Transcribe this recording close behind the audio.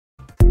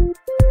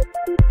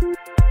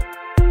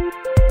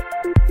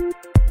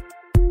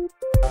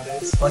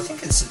Well, I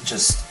think it's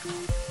just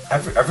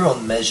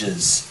everyone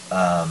measures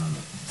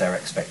their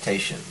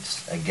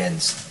expectations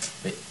against.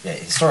 Yeah,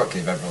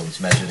 historically, everyone's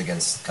measured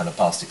against kind of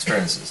past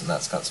experiences, and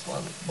that's kind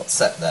of what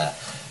set their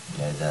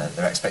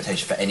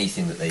expectation for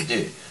anything that they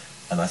do.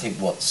 And I think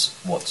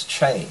what's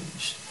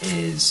changed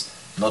is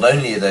not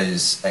only are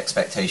those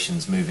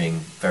expectations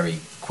moving very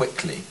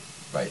quickly,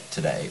 right,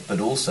 today, but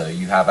also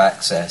you have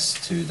access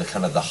to the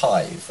kind of the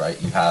hive, right?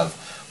 You have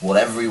what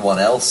everyone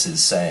else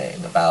is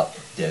saying about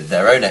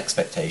their own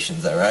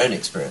expectations, their own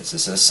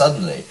experiences. So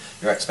suddenly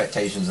your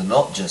expectations are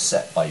not just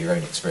set by your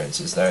own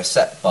experiences, they're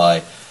set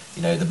by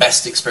the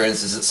best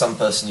experiences that some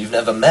person you've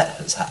never met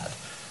has had,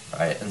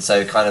 right? And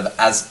so kind of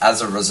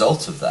as a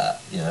result of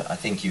that, I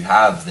think you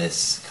have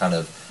this kind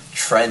of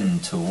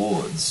trend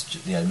towards,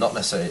 not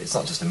necessarily, it's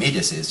not just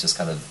immediacy, it's just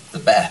kind of the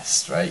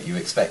best, right? You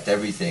expect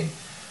everything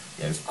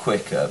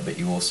quicker, but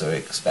you also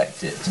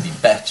expect it to be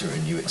better,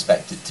 and you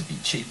expect it to be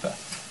cheaper.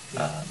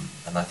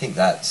 And I think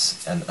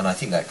that's, and I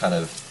think that kind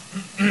of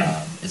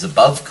is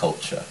above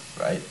culture,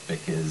 right?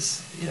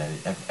 Because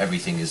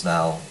everything is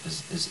now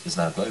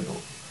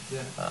global.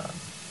 Yeah,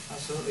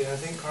 absolutely. And I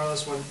think,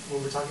 Carlos, when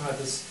we're talking about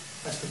this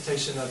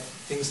expectation of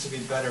things to be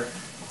better,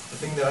 the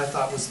thing that I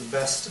thought was the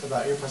best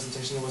about your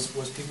presentation was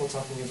people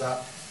talking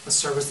about a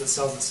service that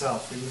sells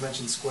itself. You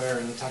mentioned Square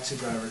and the taxi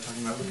driver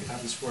talking about, look at how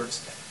this works.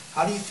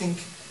 How do you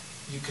think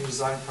you can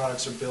design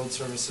products or build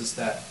services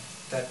that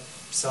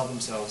sell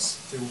themselves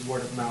through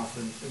word of mouth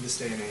in this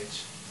day and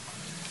age?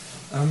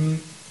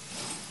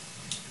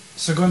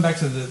 So going back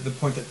to the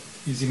point that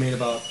Easy made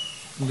about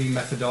lean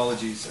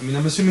methodologies,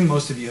 I'm assuming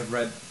most of you have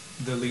read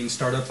The Lean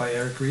Startup by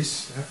Eric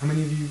Ries. How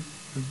many of you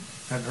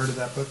have heard of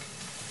that book?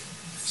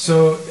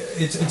 So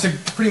it's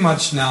pretty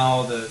much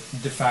now the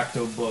de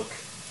facto book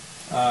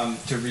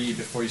to read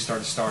before you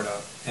start a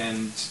startup,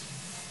 and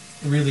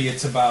really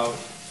it's about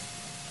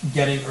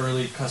getting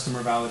early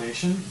customer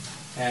validation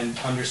and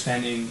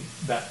understanding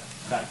that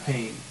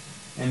pain,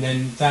 and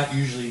then that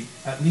usually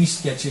at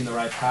least gets you in the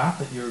right path,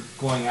 that you're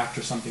going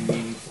after something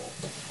meaningful.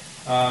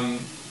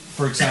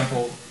 For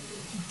example,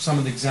 some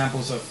of the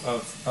examples of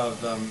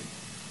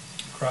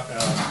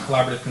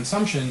collaborative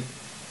consumption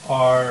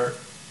are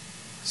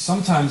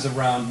sometimes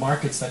around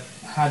markets that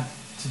had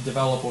to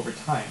develop over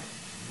time.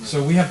 Right.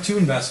 So we have two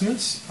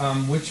investments,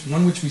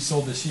 one which we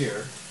sold this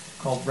year,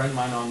 called Rent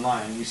Mine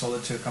Online. We sold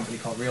it to a company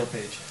called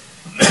RealPage.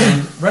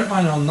 And Rent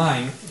Mine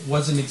Online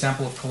was an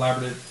example of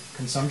collaborative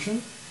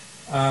consumption,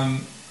 but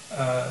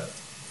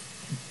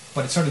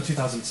it started in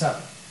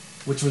 2007,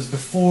 which was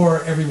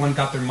before everyone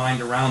got their mind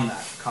around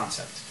that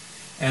concept.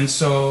 And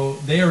so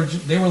they were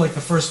like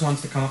the first ones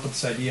to come up with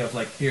this idea of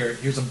like,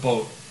 here's a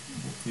boat,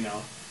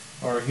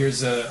 or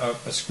here's a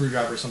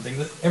screwdriver or something.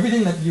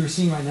 Everything that you're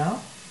seeing right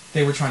now,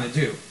 they were trying to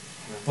do.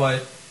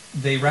 But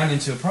they ran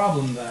into a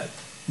problem that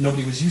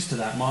nobody was used to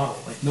that model.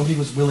 Like, nobody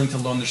was willing to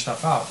loan their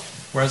stuff out.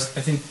 Whereas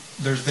I think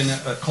there's been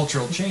a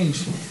cultural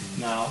change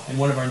now, and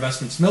one of our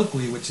investments,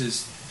 Milkly, which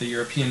is the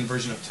European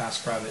version of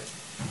TaskRabbit,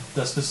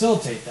 does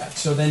facilitate that.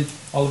 So then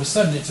all of a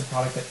sudden it's a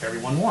product that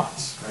everyone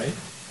wants, right?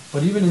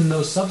 But even in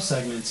those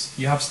subsegments,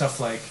 you have stuff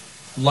like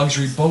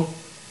luxury boat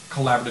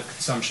collaborative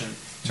consumption.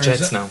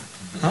 Jets now.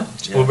 Huh?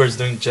 Yeah. Uber's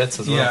doing jets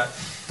as well. Yeah,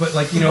 but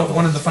like,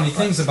 one of the funny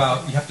things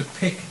about, you have to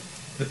pick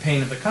the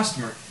pain of the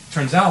customer.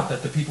 Turns out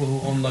that the people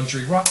who own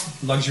luxury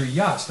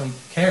yachts don't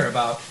care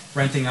about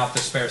renting out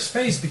their spare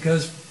space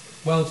because,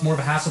 well, it's more of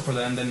a hassle for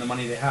them than the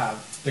money they have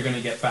they're going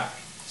to get back.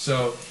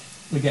 So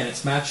again,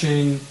 it's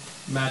matching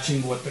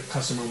what the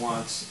customer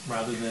wants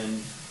rather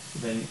than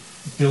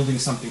building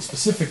something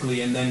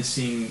specifically and then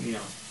seeing,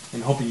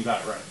 and hoping you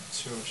got it right.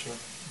 Sure.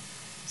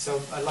 So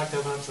I'd like to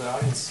open up to the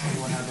audience.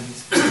 Anyone have any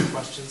specific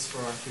questions for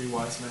our three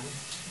wise men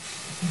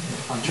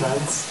on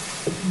trends?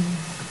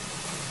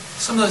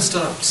 Some of those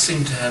startups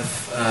seem to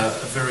have a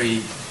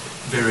very,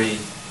 very,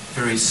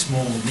 very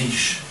small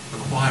niche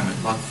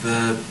requirement, like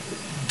the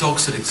dog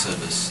sitting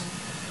service.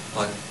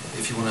 Like,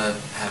 if you want to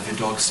have your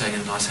dog staying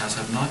in a nice house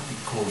overnight, you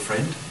can call a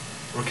friend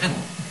or a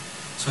kennel.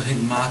 So I think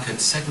the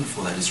market segment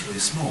for that is really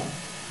small.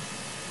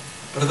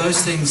 But are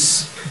those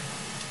things,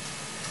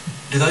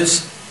 do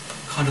those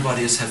kind of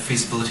ideas have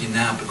feasibility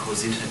now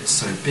because the internet is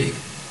so big?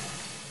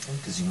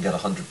 Because you can get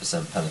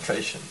 100%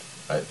 penetration,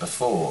 right?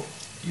 Before,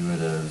 you would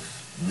have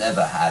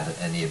never had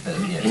any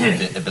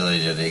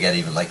ability to get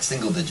even like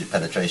single-digit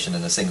penetration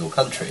in a single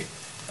country,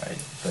 right?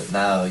 But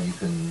now you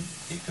can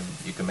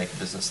make a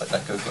business like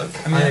that go global.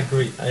 I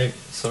agree.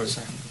 Sorry.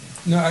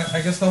 No,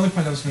 I guess the only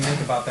point I was going to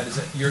make about that is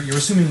that you're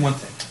assuming one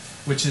thing,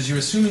 which is you're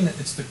assuming that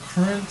it's the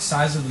current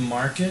size of the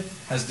market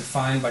as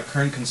defined by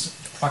current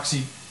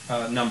proxy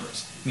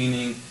numbers,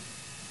 meaning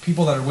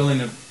people that are willing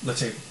to, let's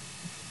say,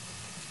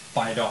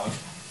 buy a dog,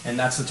 and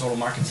that's the total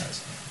market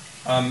size.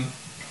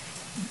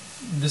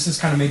 This is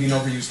kind of maybe an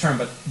overused term,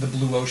 but the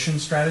blue ocean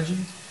strategy,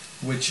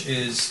 which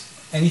is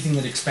anything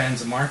that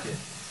expands the market.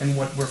 And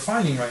what we're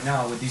finding right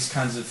now with these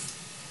kinds of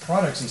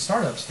products and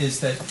startups is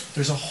that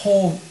there's a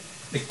whole,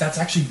 that's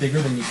actually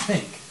bigger than you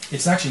think.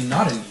 It's actually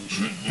not a niche.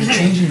 You're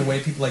changing the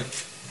way people,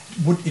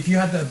 if you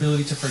had the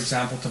ability to, for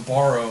example, to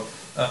borrow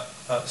a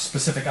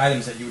specific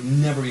items that you would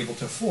never be able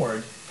to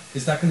afford,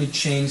 is that going to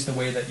change the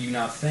way that you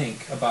now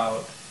think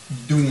about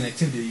doing an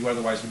activity that you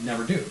otherwise would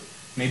never do?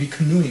 Maybe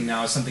canoeing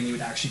now is something you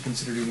would actually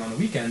consider doing on the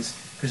weekends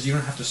because you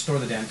don't have to store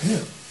the damn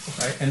canoe,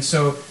 right? And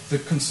so the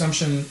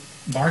consumption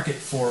market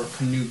for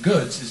canoe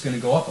goods is going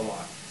to go up a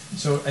lot.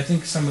 So I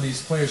think some of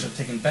these players are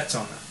taking bets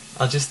on that.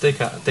 I'll just take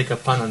a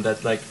pun on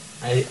that. Like,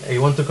 I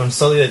want to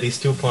consolidate these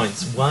 2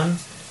 points. One,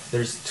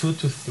 there's 2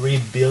 to 3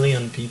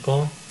 billion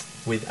people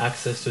with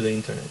access to the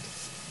internet,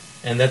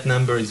 and that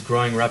number is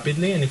growing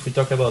rapidly. And if we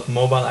talk about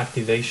mobile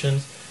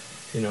activations,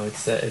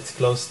 it's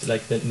close to,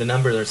 like, the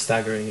numbers are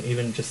staggering.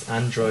 Even just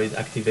Android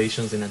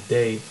activations in a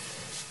day,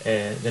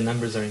 the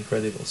numbers are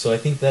incredible. So I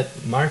think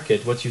that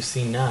market, what you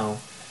see now,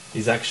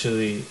 is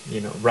actually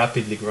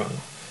rapidly growing.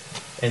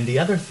 And the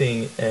other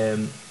thing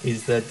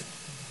is that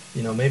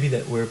maybe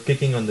that we're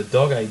picking on the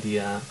dog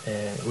idea,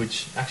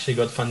 which actually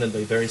got funded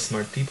by very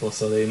smart people,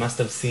 so they must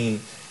have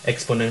seen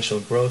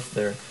exponential growth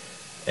there.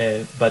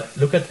 But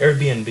look at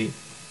Airbnb.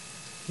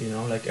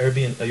 Like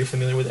Airbnb. Are you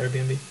familiar with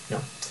Airbnb? No.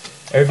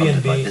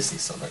 Funded by Airbnb.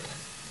 Business Summit.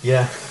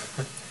 Yeah.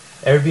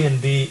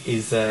 Airbnb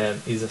is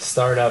a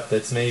startup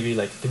that's maybe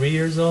like 3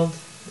 years old.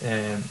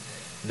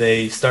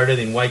 They started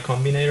in Y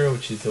Combinator,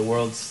 which is the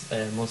world's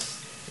most,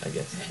 I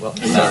guess. Well,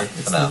 sorry.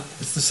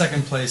 It's the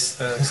second place.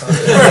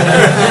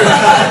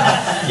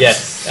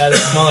 Yes, at a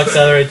small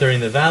accelerator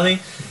in the valley,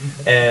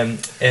 and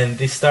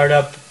this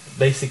startup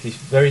basically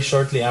very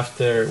shortly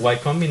after Y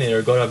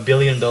Combinator got $1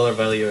 billion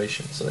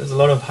valuation. So there's a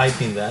lot of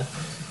hype in that,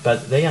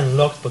 but they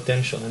unlocked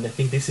potential, and I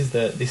think this is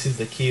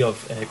the key of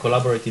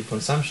collaborative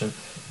consumption.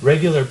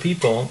 Regular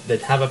people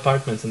that have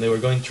apartments and they were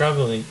going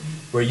traveling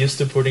were used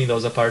to putting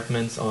those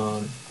apartments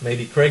on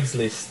maybe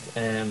Craigslist,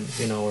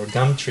 or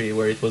Gumtree,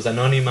 where it was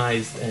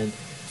anonymized and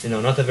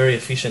not a very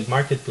efficient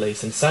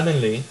marketplace. And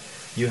suddenly,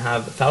 you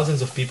have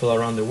thousands of people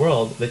around the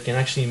world that can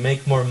actually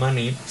make more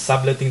money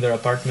subletting their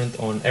apartment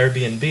on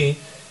Airbnb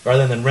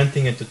rather than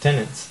renting it to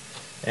tenants.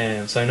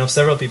 So I know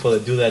several people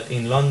that do that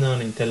in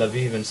London, in Tel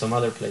Aviv, and some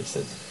other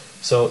places.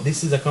 So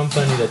this is a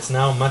company that's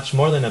now much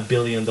more than $1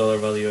 billion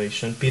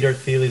valuation. Peter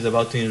Thiel is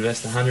about to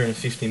invest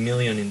 $150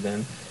 million in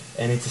them.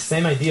 And it's the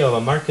same idea of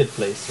a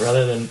marketplace.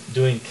 Rather than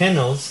doing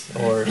kennels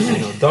or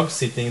dog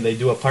sitting, they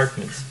do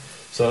apartments.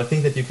 So I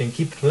think that you can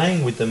keep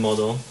playing with the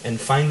model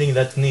and finding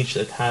that niche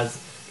that has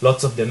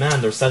lots of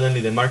demand or suddenly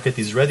the market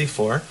is ready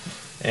for,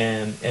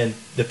 and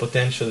the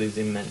potential is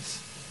immense.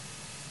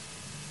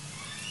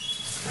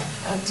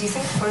 Do you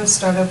think for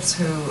startups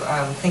who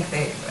think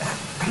they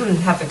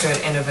have a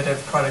good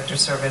innovative product or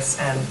service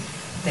and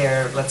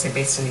they're, let's say,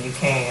 based in the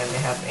UK and they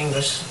have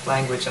English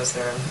language as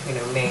their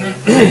main,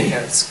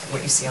 it's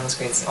what you see on the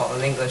screen is all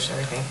in English and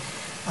everything.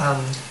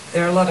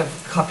 There are a lot of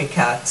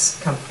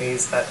copycat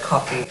companies that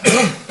copy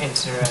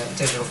into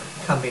digital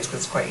companies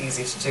because it's quite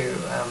easy to do,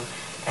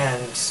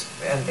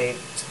 and they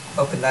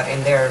open that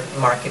in their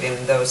market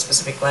in those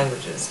specific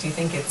languages. Do you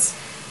think it's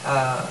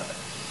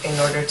in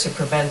order to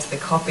prevent the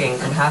copying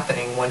from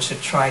happening, one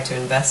should try to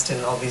invest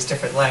in all these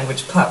different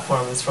language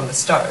platforms from the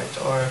start,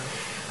 or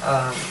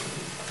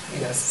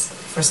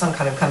for some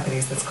kind of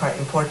companies that's quite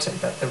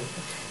important that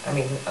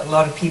a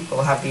lot of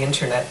people have the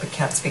internet but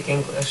can't speak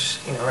English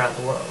around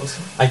the world.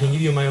 I can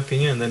give you my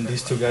opinion, and then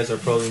these two guys are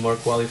probably more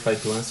qualified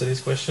to answer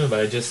this question, but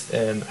I just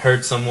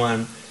heard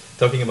someone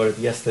talking about it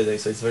yesterday,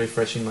 so it's very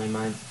fresh in my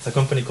mind. It's a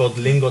company called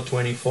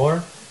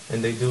Lingo24,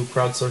 and they do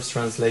crowdsourced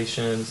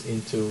translations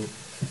into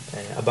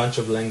a bunch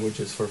of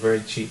languages for very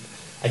cheap.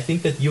 I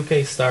think that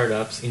UK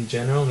startups in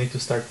general need to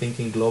start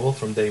thinking global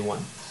from day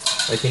one.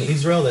 Like in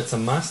Israel, that's a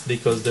must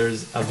because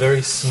there's a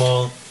very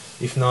small,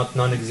 if not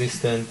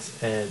non-existent,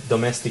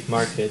 domestic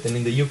market. And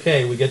in the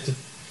UK,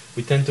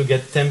 we tend to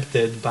get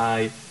tempted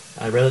by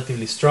a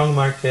relatively strong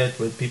market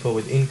with people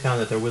with income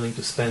that are willing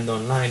to spend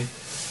online.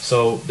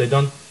 So they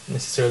don't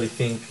necessarily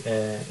think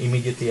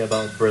immediately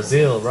about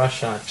Brazil,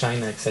 Russia,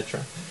 China,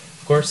 etc.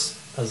 Of course,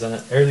 as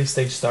an early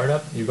stage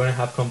startup, you're going to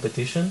have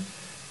competition,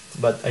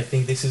 but I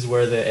think this is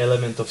where the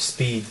element of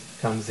speed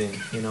comes in.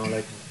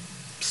 Like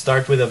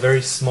start with a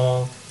very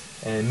small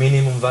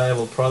minimum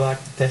viable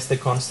product, test the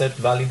concept,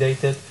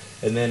 validate it,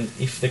 and then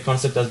if the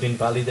concept has been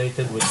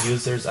validated with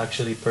users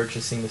actually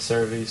purchasing the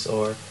service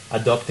or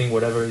adopting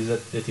whatever it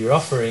is that you're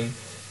offering,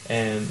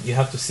 and you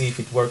have to see if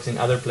it works in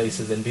other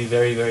places and be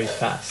very, very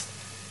fast.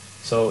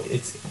 So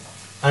it's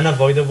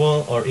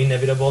unavoidable or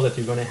inevitable that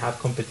you're going to have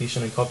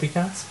competition and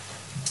copycats.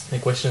 The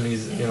question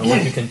is,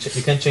 what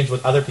you can't change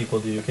what other people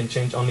do. You can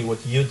change only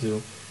what you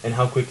do and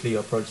how quickly you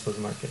approach those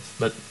markets.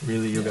 But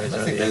really, you guys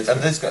are. I think those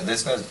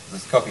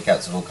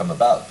copycats have all come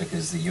about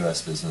because the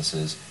US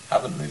businesses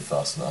haven't moved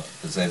fast enough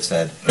because they've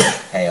said,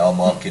 "Hey, our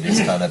market is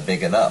kind of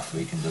big enough.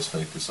 We can just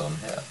focus on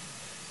here."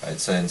 Right.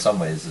 So in some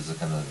ways,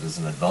 there's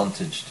an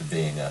advantage to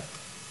being a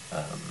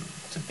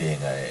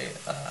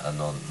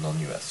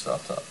non-US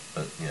startup.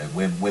 But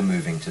we're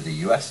moving to the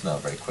US now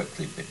very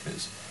quickly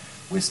because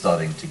we're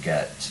starting to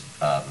get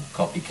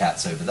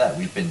copycats over there.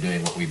 We've been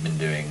doing what we've been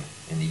doing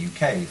in the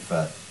UK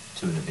for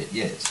 2 and a bit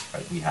years.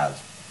 Right? We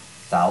have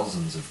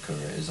thousands of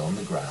couriers on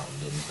the ground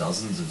in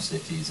dozens of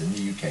cities in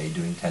the UK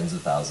doing tens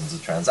of thousands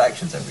of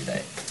transactions every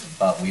day.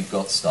 But we've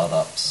got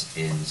startups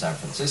in San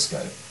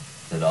Francisco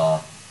that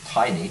are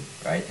tiny,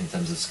 right, in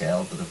terms of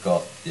scale, that have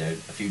got, you know,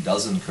 a few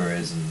dozen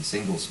couriers in a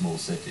single small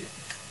city,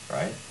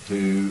 right,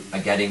 who are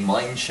getting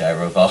mind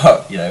share of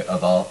our, you know,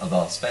 of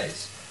our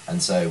space.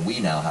 And so we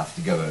now have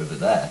to go over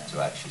there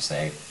to actually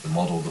say the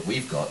model that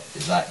we've got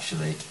is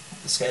actually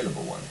the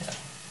scalable one here.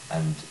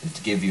 And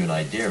to give you an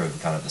idea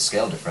of kind of the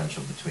scale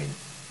differential between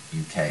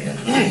UK and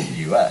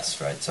the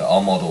US, right? So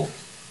our model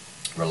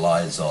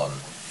relies on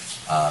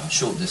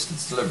short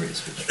distance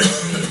deliveries, which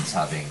means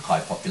having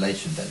high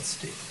population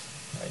density.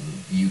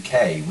 In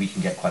UK, we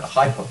can get quite a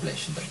high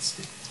population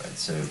density, right?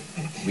 So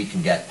we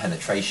can get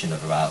penetration of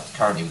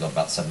currently we've got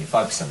about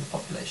 75% of the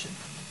population.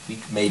 We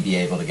may be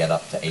able to get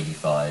up to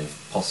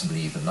 85,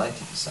 possibly even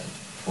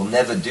 90%. We'll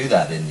never do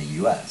that in the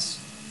US,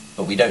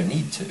 but we don't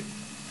need to,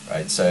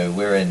 right? So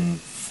we're in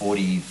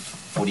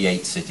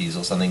 48 cities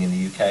or something in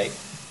the UK,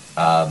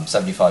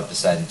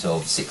 75%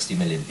 of 60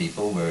 million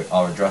people.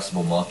 Our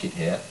addressable market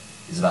here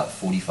is about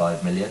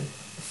 45 million.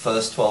 The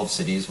first 12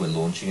 cities we're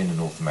launching in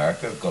North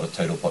America have got a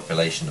total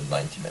population of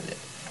 90 million,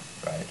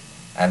 right?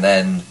 And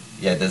then,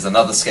 yeah, there's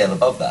another scale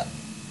above that.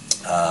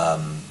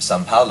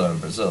 São Paulo in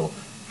Brazil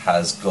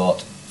has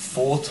got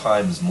 4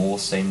 times more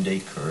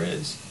same-day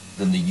couriers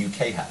than the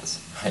UK has,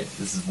 right?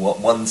 This is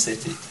one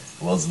city,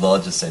 the world's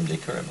largest same-day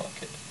courier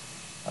market.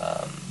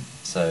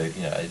 So,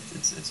 you know,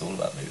 it's all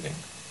about moving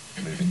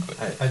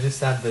quickly. I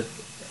just add that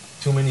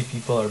too many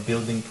people are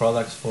building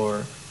products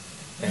for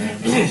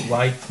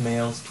white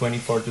males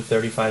 24 to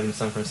 35 in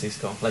San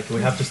Francisco. Like,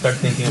 we have to start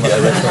thinking about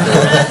the rest of the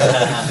world.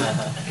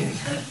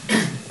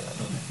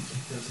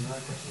 There's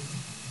another question.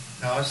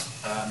 No, it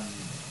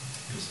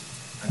was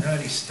an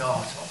early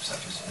startup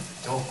such as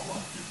the dog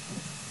one,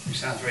 which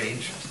sounds very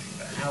interesting,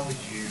 but how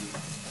would you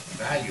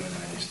value an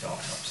early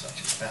startup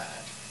such as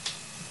that,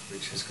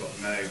 which has got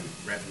no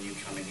revenue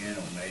coming in,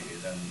 or maybe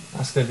then...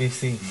 Ask the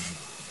VC.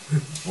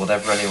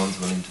 Whatever anyone's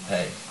willing to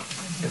pay.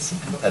 Get some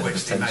competitive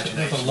What's the attention.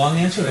 imagination? The long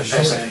answer or the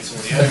short answer?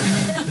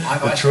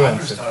 I've true got a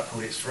answer. startup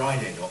called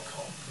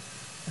itsfriday.com,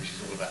 which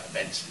is all about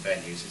events and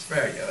venues. It's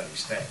very early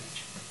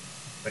stage,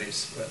 but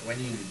it's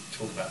when you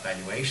talk about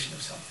valuation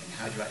of something,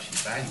 how do you actually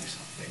value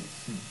something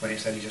when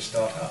it's only just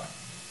start up?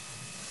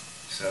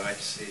 So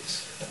it's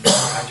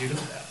how do you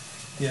look at that?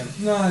 Yeah,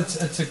 no,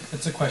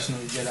 it's a question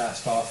that we get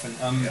asked often.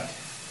 Yeah.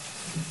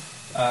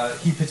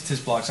 He pitched his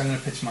blog, so I'm going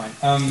to pitch mine.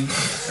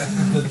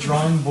 The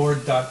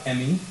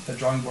drawingboard.me, the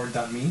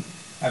drawingboard.me.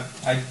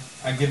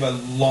 I give a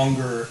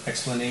longer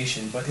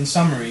explanation, but in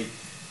summary,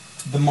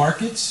 the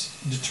markets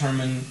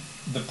determine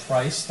the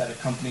price that a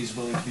company is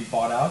willing to be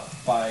bought out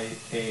by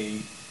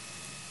a,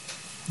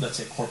 let's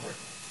say, corporate.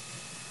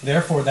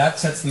 Therefore, that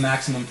sets the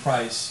maximum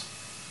price.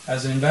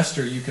 As an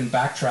investor, you can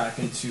backtrack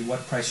into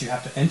what price you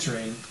have to enter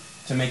in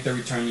to make the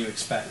return you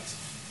expect.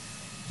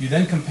 You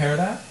then compare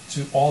that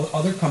to all the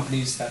other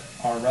companies that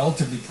are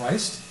relatively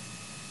priced,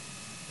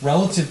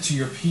 relative to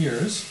your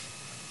peers,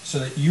 so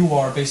that you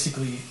are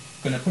basically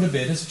going to put a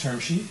bid as a term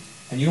sheet,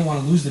 and you don't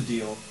want to lose the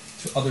deal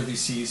to other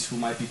VCs who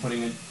might be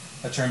putting in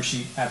a term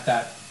sheet at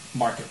that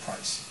market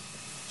price.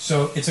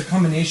 So it's a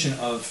combination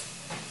of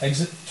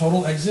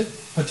total exit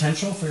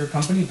potential for your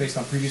company based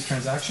on previous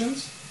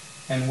transactions,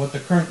 and what the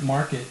current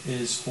market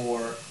is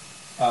for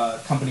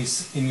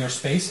companies in your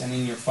space and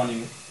in your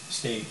funding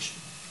stage.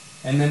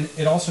 And then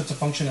it's a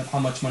function of how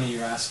much money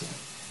you're asking.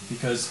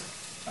 Because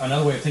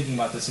another way of thinking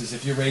about this is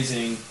if you're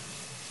raising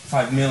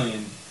 $5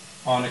 million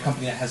on a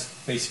company that has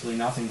basically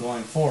nothing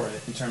going for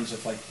it in terms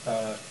of like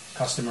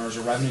customers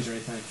or revenues or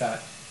anything like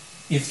that,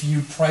 if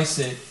you price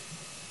it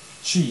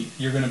cheap,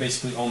 you're going to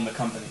basically own the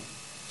company.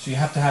 So you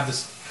have to have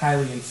this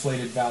highly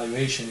inflated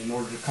valuation in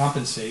order to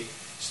compensate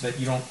so that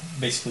you don't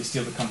basically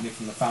steal the company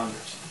from the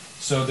founders.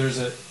 So there's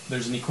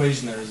an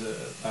equation, there's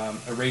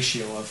a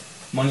ratio of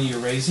money you're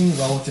raising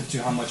relative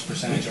to how much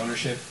percentage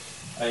ownership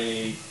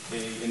a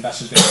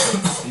investor is going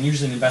to take. And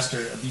usually a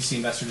VC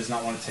investor does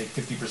not want to take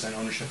 50%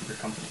 ownership of your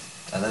company.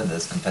 And then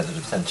there's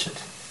competitive tension.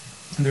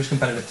 And there's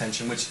competitive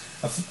tension, which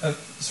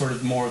sort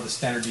of more of the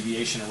standard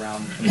deviation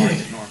around the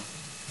market norm.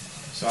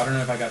 So I don't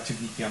know if I got too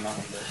geeky on that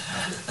one, but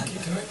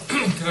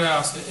Can I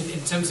ask,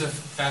 in terms of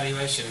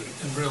valuation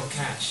and real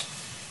cash,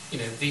 you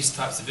know, these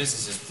types of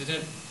businesses, they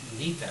don't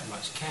need that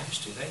much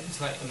cash, do they? It's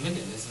like $1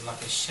 million. There's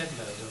like a shed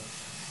load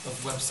of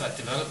website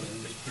development,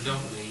 which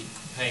predominantly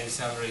paying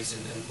salaries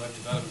and web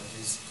development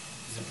is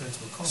a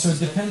principal cost. So it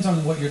depends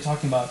on what you're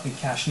talking about in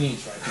cash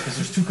needs, right? Because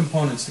there's 2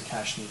 components to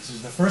cash needs.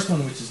 There's the first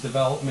one, which is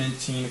development,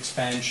 team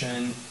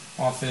expansion,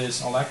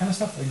 office, all that kind of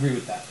stuff. I agree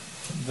with that.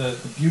 The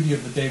beauty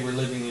of the day we're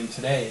living in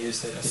today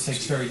is that it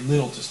takes very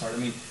little to start. I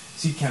mean,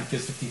 Seedcamp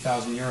gives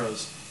 50,000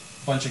 euros,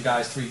 a bunch of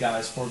guys, 3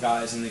 guys, 4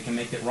 guys, and they can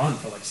make it run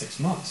for like 6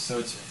 months. So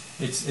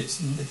it's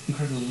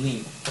incredibly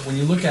lean. But when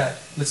you look at,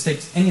 let's take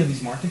any of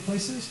these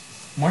marketplaces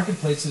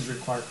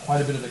require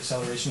quite a bit of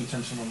acceleration in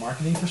terms from a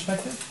marketing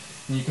perspective,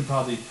 and you can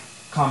probably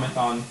comment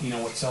on, you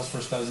know, what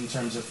Salesforce does in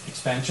terms of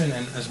expansion,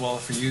 and as well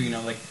for you, you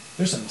know, like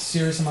there's some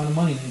serious amount of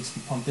money that needs to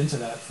be pumped into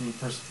that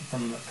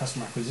from a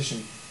customer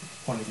acquisition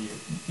point of view.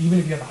 Even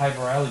if you have a high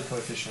virality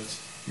coefficient,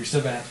 you're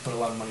still going to have to put a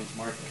lot of money into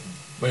marketing.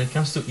 When it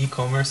comes to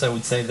e-commerce, I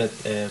would say that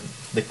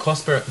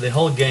the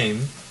whole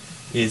game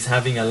is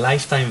having a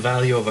lifetime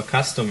value of a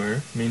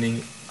customer,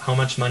 meaning how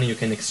much money you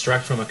can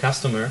extract from a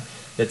customer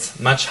that's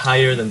much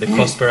higher than the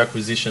cost per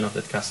acquisition of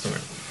that customer.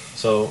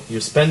 So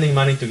you're spending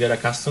money to get a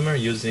customer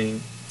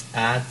using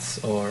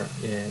ads or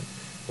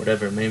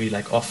whatever, maybe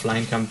like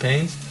offline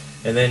campaigns,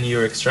 and then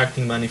you're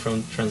extracting money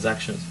from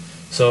transactions.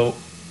 So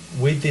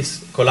with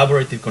these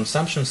collaborative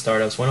consumption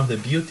startups, one of the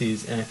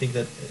beauties, and I think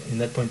that in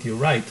that point you're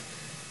right,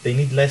 they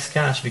need less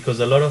cash because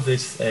a lot of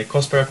this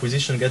cost per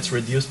acquisition gets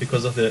reduced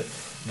because of the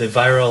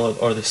viral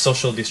or the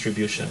social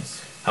distribution.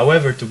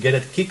 However, to get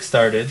it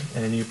kickstarted,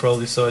 and you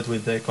probably saw it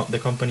with the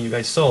company you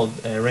guys sold,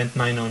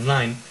 Rent9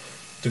 Online,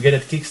 to get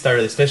it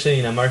kickstarted, especially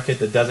in a market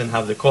that doesn't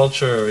have the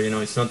culture, or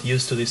it's not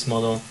used to this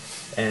model,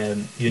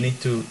 you need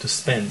to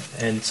spend.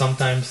 And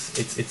sometimes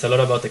it's a lot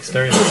about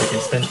experiments. You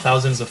can spend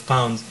thousands of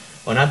pounds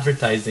on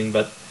advertising,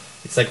 but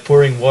it's like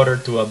pouring water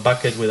to a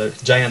bucket with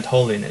a giant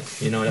hole in it.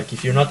 Like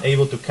if you're not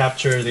able to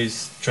capture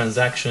these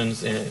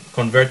transactions and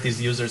convert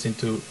these users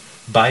into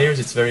buyers,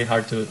 it's very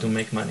hard to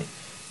make money.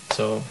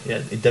 So yeah,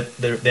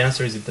 the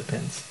answer is it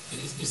depends.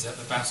 Is that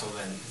the battle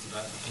then? Is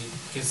about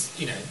because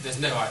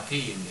there's no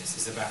IP in this.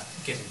 It's about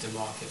getting to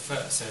market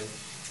first. So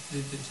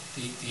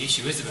the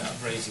issue is about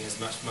raising as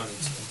much money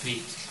to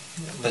compete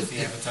with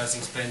the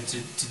advertising spend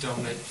to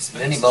dominate the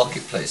space. In any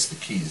marketplace, the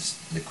key is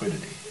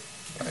liquidity,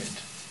 right?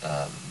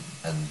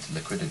 And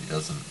liquidity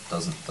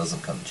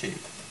doesn't come cheap,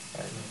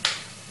 right?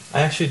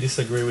 I actually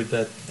disagree with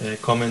that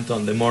comment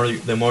on the more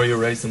you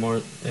raise, the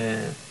more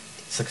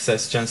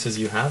success chances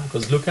you have.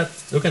 Because look at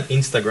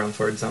Instagram,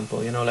 for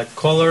example. Like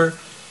Color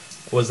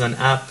was an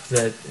app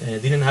that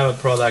didn't have a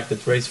product,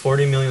 that raised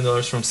 $40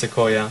 million from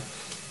Sequoia,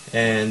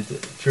 and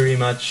pretty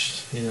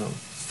much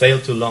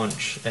failed to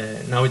launch.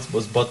 Now it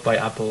was bought by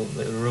Apple.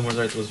 The rumors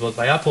are it was bought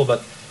by Apple,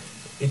 but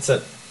it's a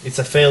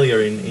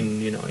failure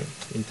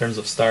in terms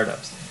of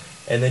startups.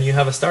 And then you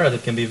have a startup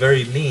that can be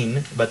very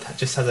lean, but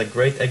just has a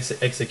great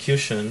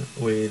execution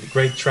with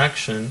great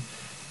traction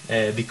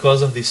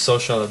because of this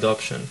social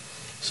adoption.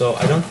 So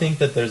I don't think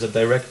that there's a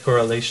direct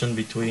correlation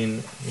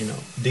between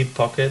deep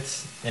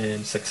pockets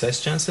and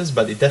success chances,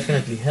 but it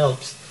definitely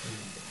helps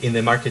in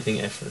the marketing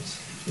efforts.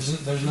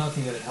 There's another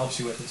thing that it helps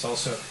you with. It's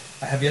also,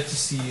 I have yet to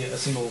see a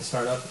single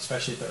startup,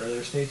 especially at the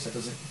earlier stage, that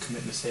doesn't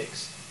commit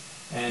mistakes.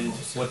 And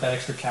what that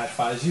extra cash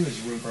buys you is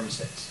room for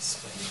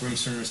mistakes. Room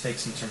for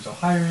mistakes in terms of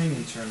hiring,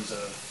 in terms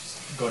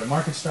of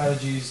go-to-market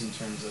strategies, in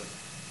terms of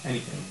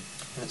anything.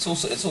 It's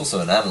also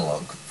an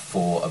analog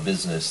for a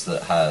business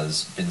that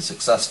has been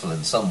successful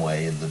in some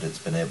way, in that it's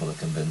been able to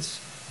convince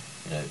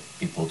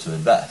people to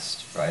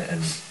invest, right?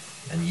 And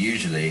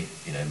usually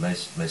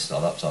most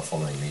startups are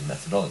following the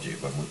methodology.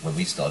 When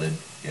we started,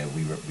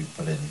 we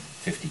put in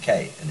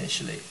 50K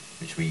initially,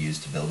 which we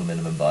used to build a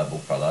minimum viable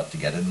product, to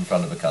get it in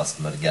front of a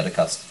customer, to get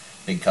a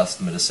big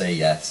customer to say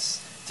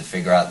yes, to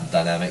figure out the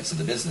dynamics of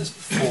the business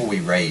before we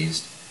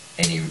raised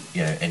any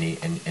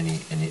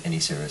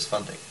serious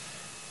funding.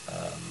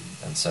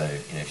 And so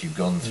if you've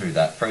gone through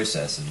that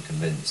process and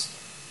convinced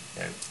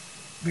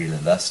real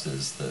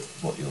investors that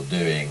what you're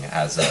doing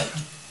has a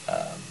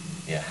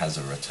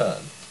return,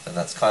 then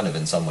that's kind of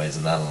in some ways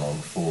an analog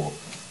for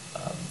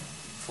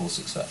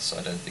success. So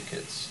I don't think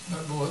it's.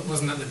 But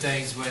wasn't that the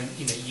days when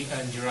you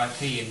owned your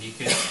IP and you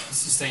could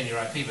sustain your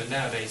IP? But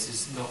nowadays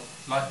it's not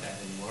like that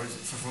anymore, is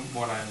it? From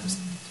what I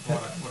understand,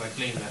 what I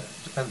glean that.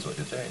 Depends what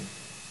you're doing.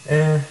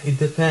 It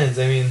depends.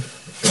 I mean,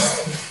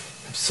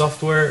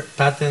 software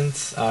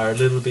patents are a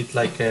little bit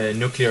like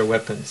nuclear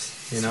weapons.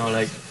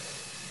 Like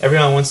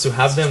everyone wants to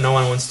have them, no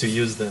one wants to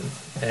use them.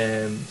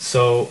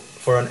 So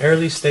for an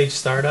early stage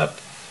startup,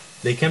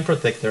 they can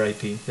protect their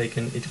IP.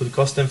 It would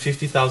cost them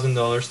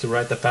 $50,000 to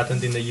write a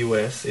patent in the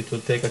U.S. It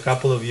would take a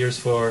couple of years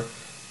for,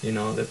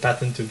 the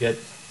patent to get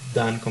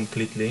done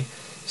completely.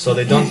 So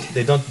they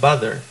don't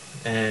bother.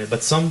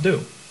 But some do.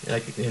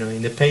 Like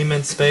in the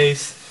payment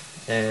space,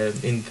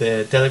 in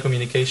the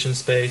telecommunication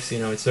space,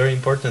 it's very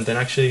important. And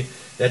actually,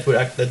 that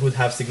would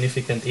have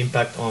significant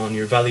impact on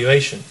your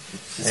valuation.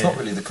 It's not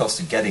really the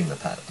cost of getting the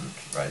patent,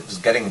 right? Because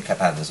getting a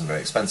patent isn't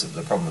very expensive.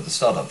 The problem with the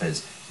startup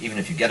is, even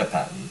if you get a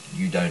patent,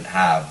 you don't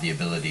have the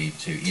ability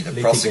to either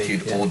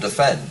prosecute or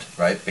defend,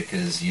 right?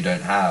 Because you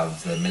don't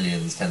have the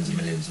tens of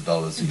millions of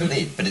dollars that you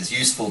need. But it's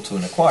useful to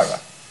an acquirer.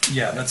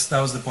 Yeah,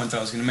 that was the point that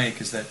I was going to make,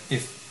 is that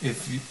if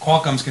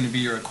Qualcomm's going to be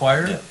your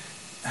acquirer,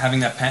 having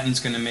that patent's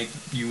going to make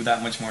you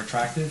that much more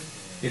attractive.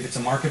 If it's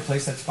a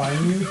marketplace that's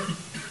buying you,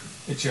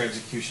 it's your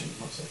execution,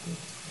 most likely.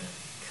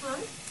 Can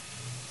I?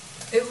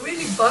 It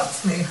really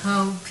bugs me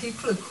how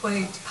people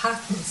equate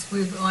patents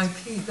with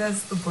IP.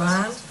 There's the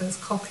brand, there's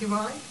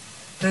copyright,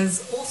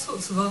 there's all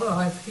sorts of other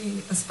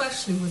IP,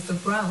 especially with the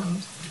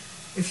brand.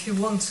 If you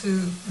want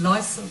to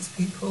license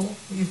people,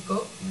 you've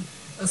got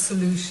a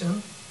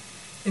solution.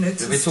 You know,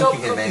 to We're stop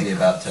talking here mainly copycat.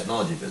 about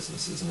technology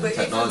businesses, and But in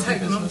even technology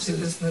technology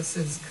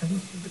businesses,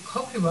 the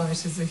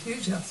copyright is a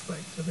huge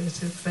aspect of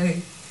it. If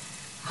they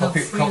have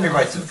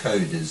copyright of freelancers.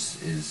 code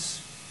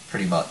is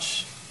pretty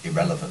much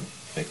irrelevant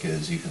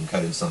because you can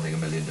code something a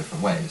million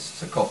different ways.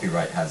 So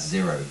copyright has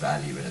zero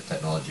value in a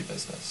technology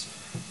business,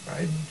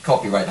 right?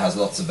 Copyright has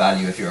lots of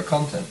value if you're a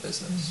content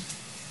business.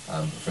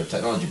 For a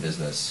technology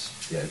business,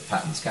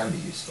 patents can be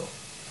useful.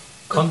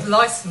 But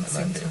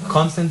licensing to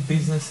Content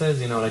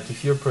businesses, like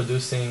if you're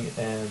producing,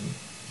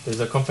 there's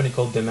a company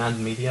called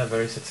Demand Media, a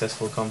very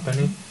successful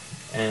company,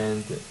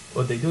 and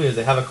what they do is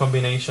they have a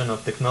combination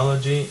of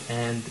technology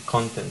and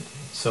content.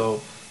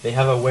 So they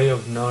have a way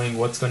of knowing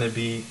what's going to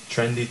be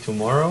trendy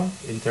tomorrow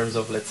in terms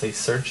of, let's say,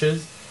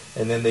 searches,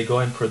 and then they go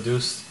and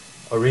produce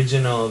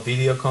original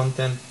video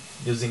content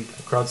using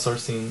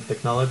crowdsourcing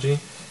technology,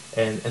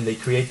 and they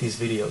create these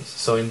videos.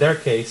 So in their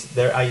case,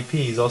 their IP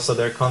is also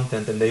their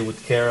content, and they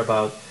would care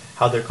about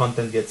how their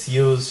content gets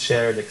used,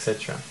 shared,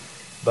 etc.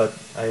 But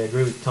I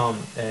agree with Tom.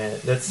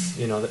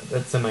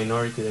 That's a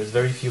minority. There's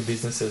very few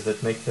businesses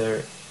that make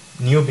their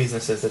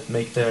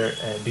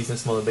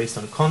business model based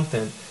on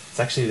content. It's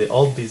actually the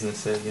old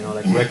businesses,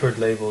 like record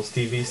labels,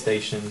 TV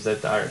stations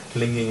that are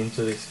clinging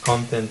into this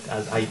content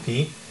as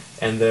IP,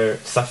 and they're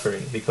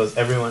suffering because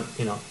everyone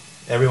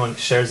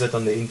shares it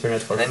on the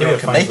internet for And free.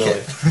 anyone can make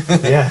it.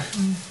 Yeah.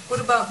 What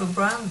about the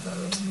brand, though?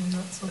 I mean,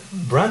 that's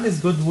often... Brand is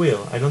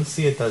goodwill. I don't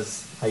see it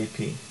as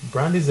IP.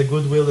 Brand is a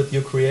goodwill that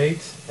you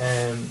create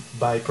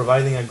by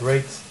providing a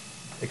great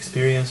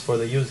experience for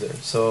the user.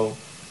 So,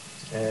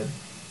 I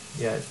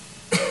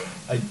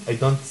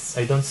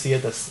don't see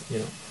it as,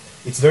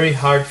 it's very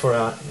hard for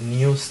a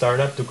new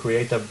startup to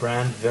create a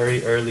brand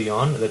very early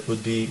on that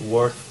would be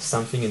worth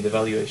something in the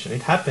valuation.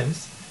 It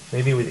happens.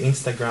 Maybe with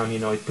Instagram,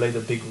 it played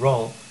a big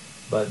role,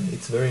 but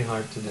it's very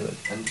hard to do it.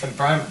 And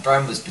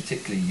brand was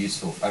particularly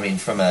useful. I mean,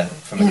 from a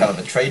kind of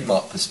a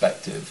trademark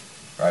perspective,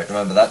 right?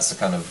 Remember, that's the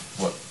kind of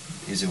what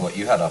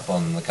you had up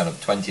on the kind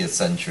of 20th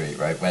century,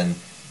 right?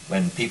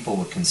 When people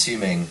were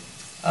consuming,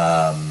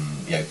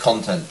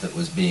 content that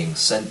was being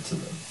sent to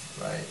them,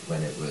 right?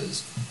 When it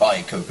was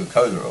buy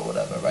Coca-Cola or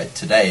whatever, right?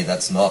 Today,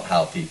 that's not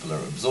how people are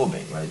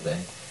absorbing, right?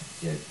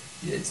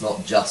 It's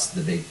not just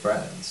the big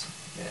brands.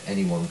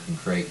 Anyone can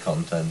create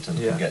content and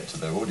can get to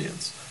their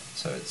audience.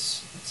 So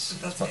it's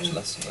much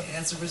less of that.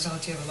 As a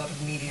result, you have a lot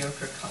of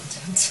mediocre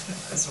content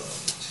as well,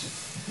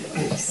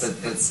 which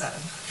is sad.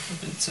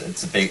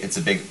 It's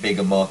a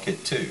bigger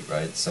market too,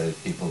 right? So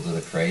people that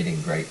are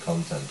creating great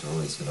content are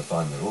always going to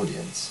find their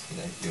audience.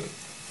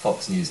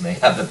 Fox News may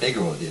have a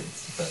bigger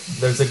audience, but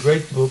there's a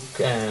great book.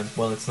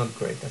 Well, it's not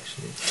great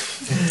actually.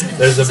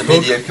 It's a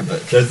mediocre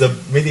book. There's a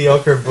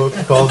mediocre book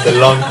called The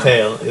Long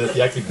Tail. You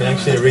can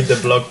actually read the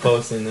blog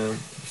post in a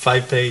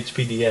 5-page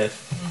PDF,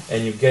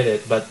 and you get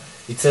it. But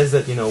it says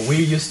that we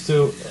used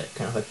to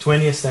kind of like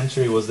 20th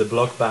century was the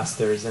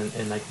blockbusters,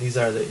 and like these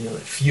are the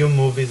few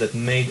movies that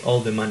made all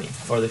the money,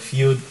 or the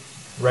few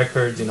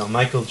records,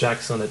 Michael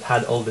Jackson that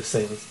had all the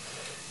sales.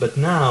 But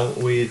now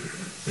with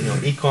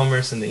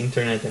e-commerce and the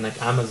internet and like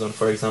Amazon,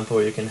 for example,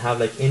 where you can have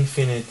like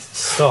infinite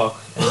stock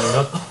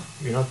and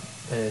you're not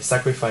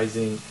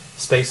sacrificing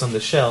space on the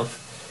shelf.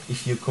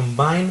 If you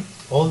combine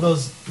all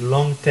those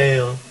long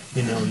tail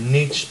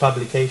niche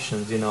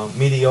publications,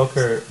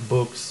 mediocre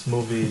books,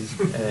 movies,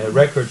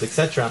 records,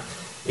 etc.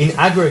 In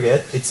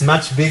aggregate, it's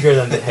much bigger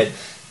than the head.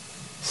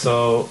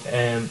 So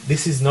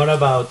this is not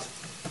about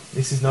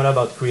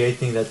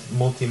creating that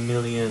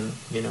multi-million,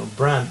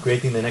 brand,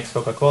 creating the next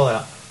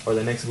Coca-Cola or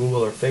the next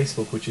Google or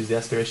Facebook, which is the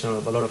aspiration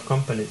of a lot of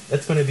companies.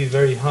 That's going to be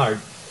very hard.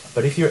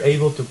 But if you're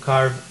able to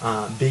carve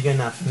a big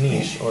enough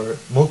niche or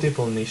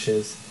multiple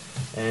niches,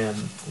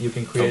 you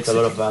can create a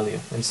lot of value,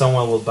 and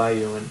someone will buy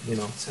you. And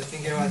So I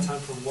think I have time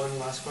for one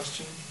last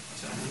question.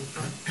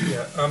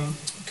 Yeah.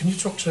 Can you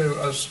talk to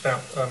us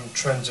about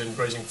trends in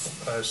raising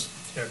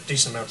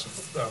decent amounts of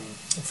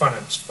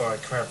finance by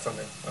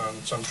crowdfunding?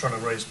 So I'm trying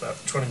to raise about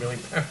 £20 million,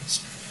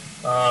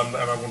 and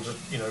I want to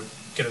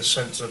get a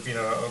sense of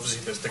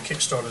obviously there's the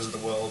Kickstarters of the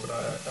world, but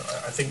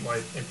I think my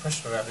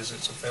impression of that is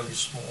it's a fairly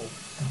small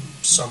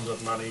sums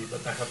of money,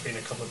 but there have been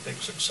a couple of big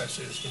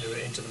successes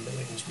into the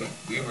millions. But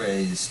we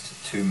raised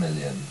 $2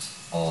 million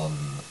on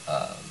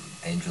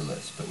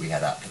AngelList, but we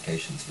had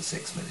applications for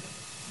 $6 million.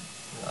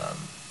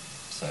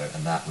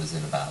 And that was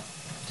in about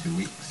 2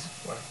 weeks.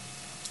 Wow.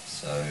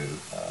 So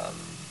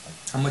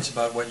how much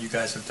about what you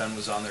guys have done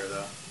was on there,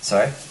 though?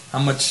 Sorry? How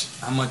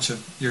much of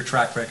your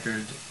track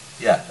record?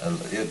 Yeah,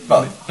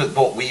 but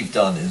what we've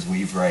done is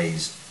we've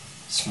raised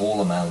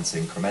small amounts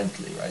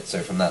incrementally, right?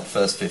 So from that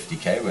first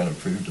 50K, we went and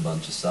proved a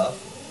bunch of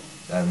stuff,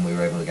 and we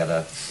were able to get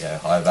a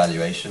higher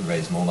valuation,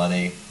 raise more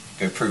money,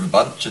 go prove a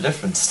bunch of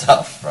different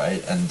stuff,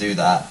 right? And do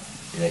that,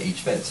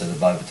 each bit. So that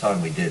by the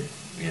time we did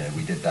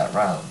that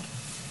round,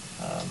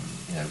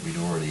 we'd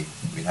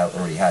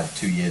already had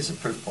 2 years of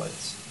proof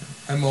points.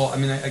 And well, I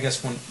mean, I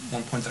guess one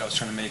point that I was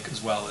trying to make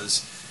as well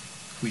is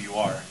who you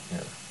are.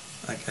 Yeah.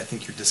 I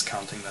think you're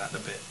discounting that a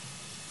bit.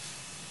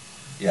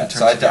 Yeah, In so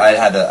terms of- I'd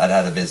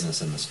had a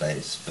business in the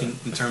space. But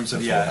in terms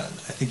of, yeah,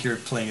 beforehand. I think you're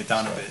playing it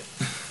down a bit.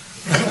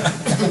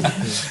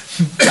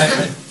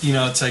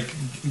 It's like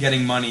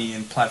getting money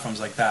in platforms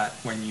like that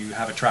when you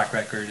have a track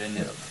record and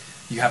Yeah.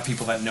 you have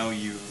people that know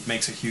you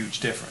makes a huge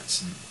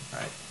difference,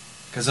 right?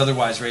 Because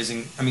otherwise,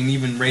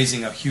 even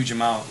raising a huge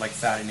amount like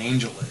that in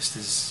AngelList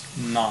is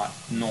not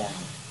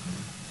normal.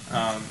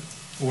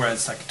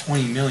 Whereas like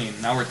 20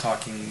 million, now we're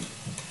talking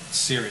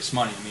serious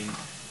money. I mean,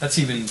 that's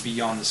even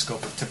beyond the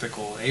scope of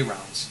typical A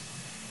rounds.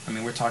 I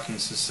mean, we're talking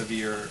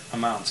severe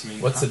amounts. I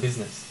mean, What's the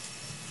business?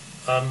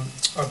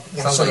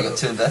 Sounds like you got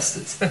two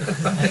investors.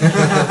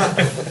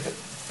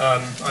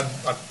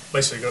 I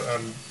basically got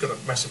a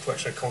massive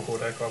collection of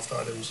Concorde aircraft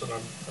items that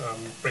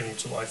I'm bringing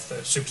to life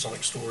their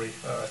supersonic story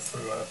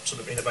through a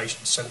sort of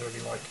innovation centre, if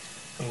you like,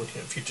 and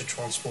looking at future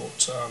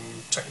transport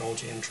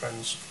technology and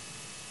trends.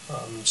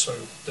 So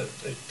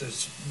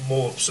there's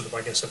more sort of,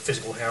 I guess, a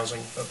physical housing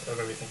of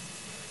everything.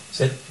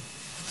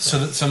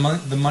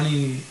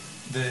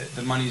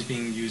 The money is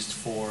being used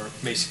for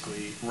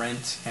basically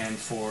rent and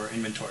for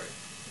inventory.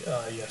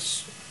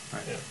 Yes.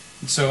 Right. Yeah.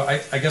 So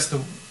I guess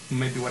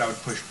maybe what I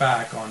would push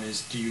back on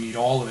is, do you need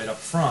all of it up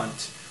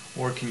front,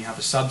 or can you have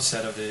a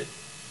subset of it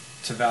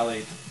to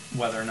validate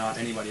whether or not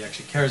anybody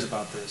actually cares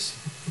about this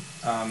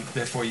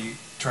before you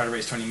try to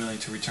raise 20 million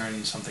to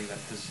return something that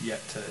has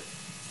yet to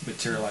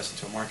materialize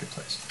into a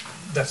marketplace?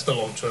 That's the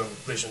long-term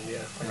vision,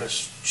 yeah. I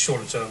guess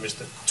shorter term is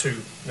the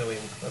 2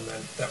 million, and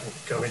then that will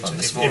go into...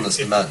 The smallest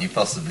amount you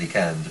possibly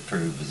can to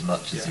prove as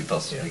much as you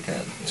possibly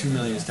can. 2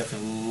 million is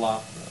definitely a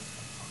lot.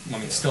 I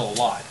mean, it's still a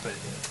lot, but...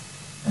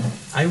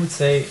 I would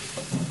say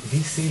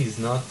VC is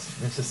not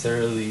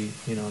necessarily,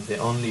 the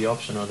only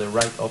option or the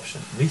right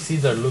option.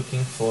 VCs are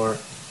looking for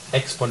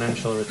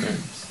exponential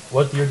returns.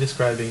 What you're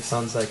describing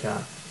sounds like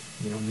a,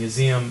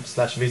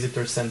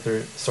 museum/visitor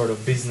center sort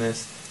of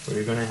business where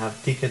you're going to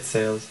have ticket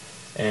sales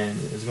and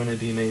there's going to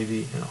be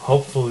maybe,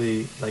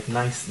 hopefully like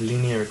nice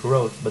linear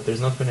growth, but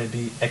there's not going to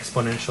be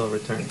exponential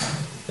returns.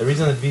 The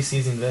reason that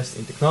VCs invest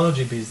in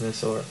technology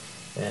business or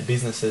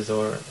businesses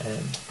or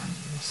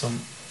some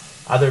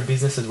other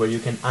businesses where you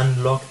can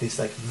unlock this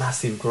like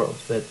massive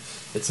growth, that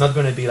it's not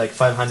going to be like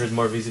 500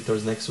 more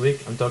visitors next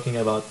week. I'm talking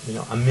about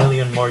 1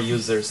 million more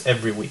users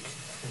every week.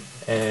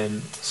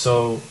 And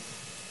so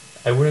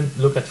I wouldn't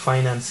look at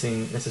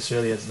financing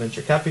necessarily as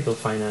venture capital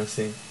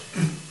financing.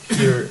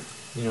 Here,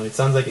 it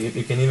sounds like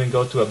you can even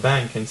go to a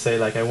bank and say,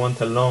 like, I want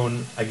a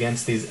loan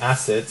against these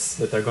assets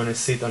that are going to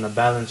sit on a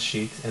balance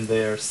sheet and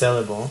they are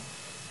sellable.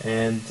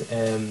 And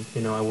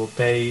I will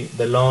pay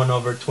the loan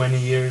over 20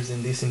 years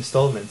in these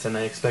installments, and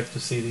I expect to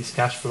see this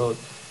cash flow.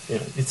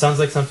 It sounds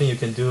like something you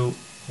can do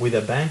with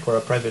a bank or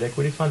a private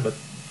equity fund, but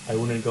I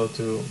wouldn't go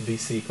to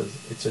VC because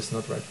it's just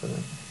not right for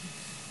them.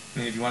 I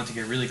mean, if you wanted to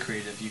get really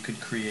creative, you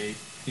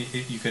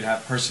could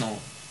have personal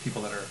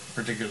people that are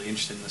particularly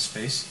interested in the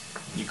space.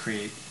 You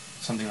create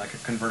something like a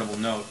convertible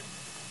note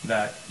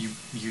that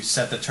you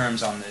set the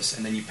terms on this,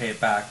 and then you pay it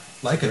back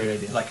like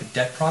a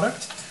debt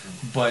product.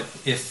 But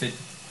if it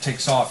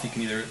takes off,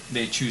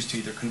 they choose to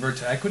either convert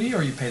to equity,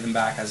 or you pay them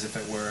back as if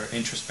it were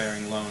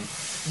interest-bearing loan,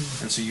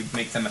 and so you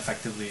make them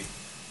effectively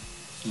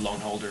loan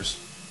holders.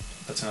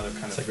 That's another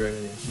kind of. That's a great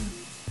idea.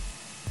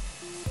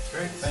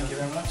 Great, thank you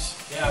very much.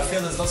 Yeah, I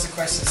feel there's lots of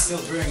questions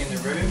still brewing in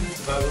the room,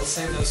 but we'll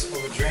save those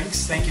over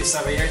drinks. Thank you,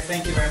 Xavier.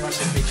 Thank you very much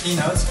for the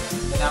keynote.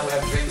 And now we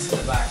have drinks in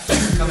the back.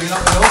 Thanks for coming up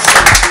with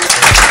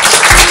us.